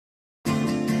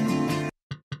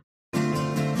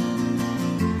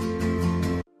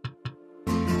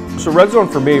So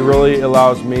Redzone for me really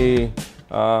allows me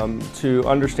to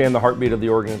understand the heartbeat of the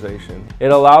organization.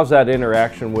 It allows that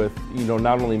interaction with,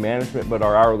 not only management but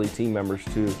our hourly team members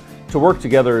to work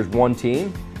together as one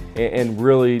team and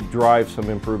really drive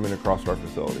some improvement across our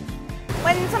facilities.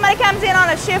 When somebody comes in on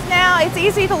a shift now, it's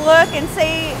easy to look and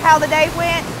see how the day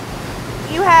went.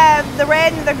 You have the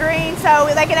red and the green, so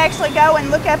they can actually go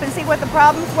and look up and see what the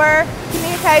problems were.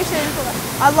 Communication's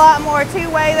a lot more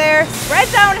two-way there.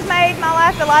 Redzone has made my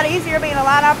life a lot easier being a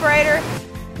line operator.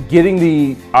 Getting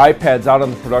the iPads out on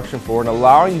the production floor and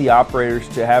allowing the operators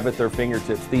to have at their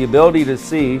fingertips the ability to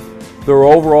see their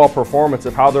overall performance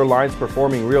of how their line's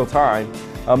performing real time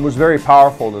was very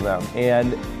powerful to them.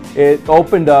 And it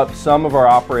opened up some of our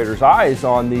operators' eyes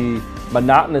on the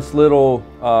monotonous little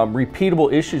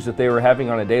repeatable issues that they were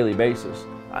having on a daily basis.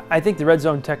 I think the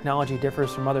Redzone technology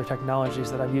differs from other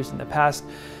technologies that I've used in the past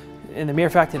in the mere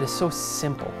fact that it's so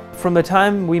simple. From the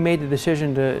time we made the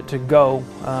decision to go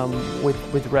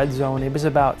with Redzone, it was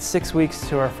about 6 weeks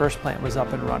to our first plant was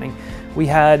up and running. We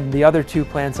had the other 2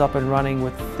 plants up and running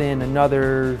within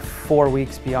another 4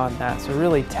 weeks beyond that. So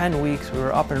really 10 weeks we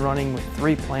were up and running with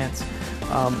 3 plants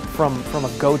from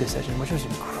a go decision, which was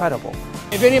incredible.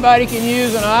 If anybody can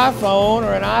use an iPhone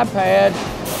or an iPad,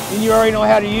 then you already know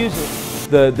how to use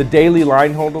it. The daily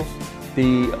line holders,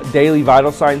 the daily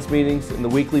vital signs meetings and the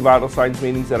weekly vital signs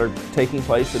meetings that are taking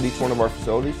place at each one of our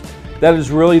facilities, that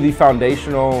is really the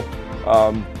foundational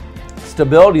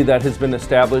stability that has been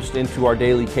established into our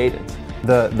daily cadence.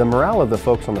 The morale of the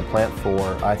folks on the plant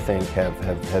floor, I think,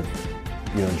 have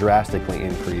drastically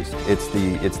increased. It's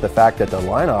the fact that the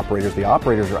line operators, the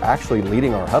operators are actually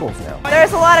leading our huddles now.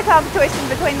 There's a lot of competition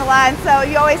between the lines, so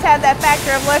you always have that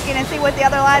factor of looking and see what the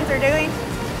other lines are doing.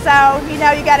 So, you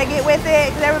got to get with it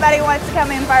because everybody wants to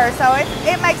come in first. So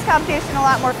it makes competition a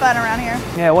lot more fun around here.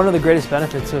 Yeah, one of the greatest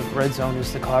benefits of Redzone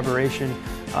is the collaboration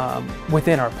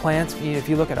within our plants. If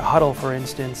you look at a huddle, for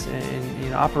instance,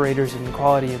 and operators and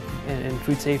quality and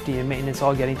food safety and maintenance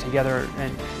all getting together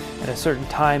and at a certain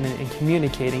time and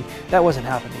communicating, that wasn't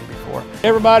happening before.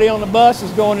 Everybody on the bus is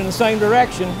going in the same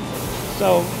direction.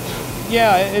 So,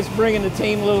 yeah, it's bringing the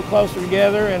team a little closer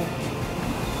together and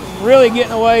really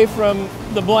getting away from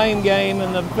the blame game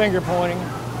and the finger pointing.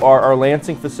 Our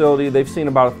Lansing facility, they've seen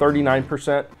about a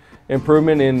 39%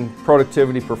 improvement in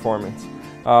productivity performance.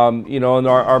 And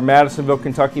our Madisonville,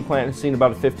 Kentucky plant has seen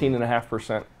about a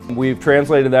 15.5%. We've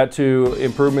translated that to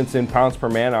improvements in pounds per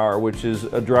man hour, which is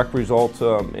a direct result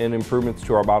in improvements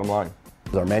to our bottom line.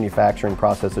 Our manufacturing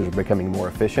processes are becoming more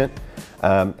efficient,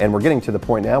 and we're getting to the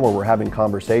point now where we're having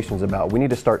conversations about we need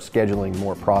to start scheduling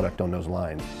more product on those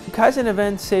lines. Kaizen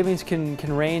event savings can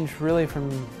range really from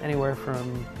anywhere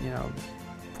from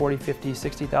 $40,000,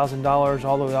 $50,000, $60,000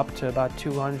 all the way up to about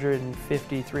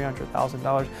 $250,000,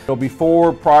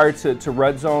 $300,000. Prior to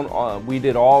Redzone, we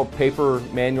did all paper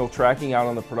manual tracking out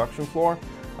on the production floor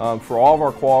for all of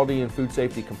our quality and food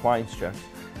safety compliance checks.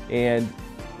 And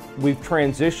we've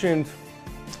transitioned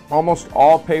almost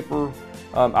all paper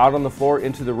out on the floor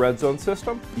into the Redzone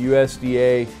system.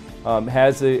 USDA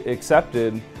has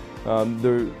accepted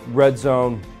the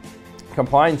Redzone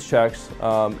compliance checks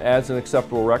as an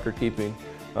acceptable record-keeping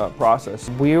process.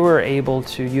 We were able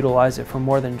to utilize it for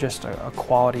more than just a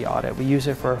quality audit. We use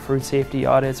it for our food safety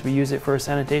audits, we use it for our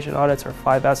sanitation audits, our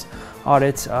 5S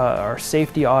audits, our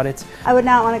safety audits. I would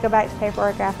not want to go back to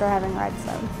paperwork after having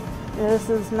Redzone. This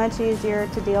is much easier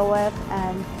to deal with,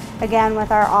 and again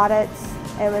with our audits,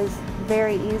 it was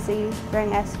very easy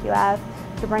during SQF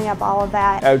to bring up all of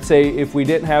that. I would say if we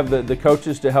didn't have the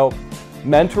coaches to help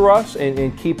mentor us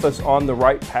and keep us on the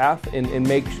right path and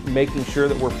making sure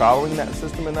that we're following that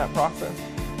system in that process,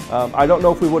 I don't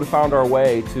know if we would have found our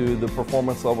way to the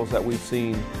performance levels that we've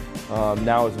seen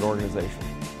now as an organization.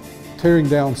 Tearing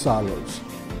down silos.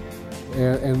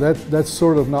 And that's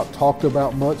sort of not talked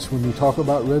about much when you talk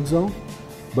about Redzone,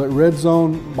 but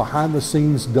Redzone behind the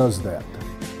scenes does that.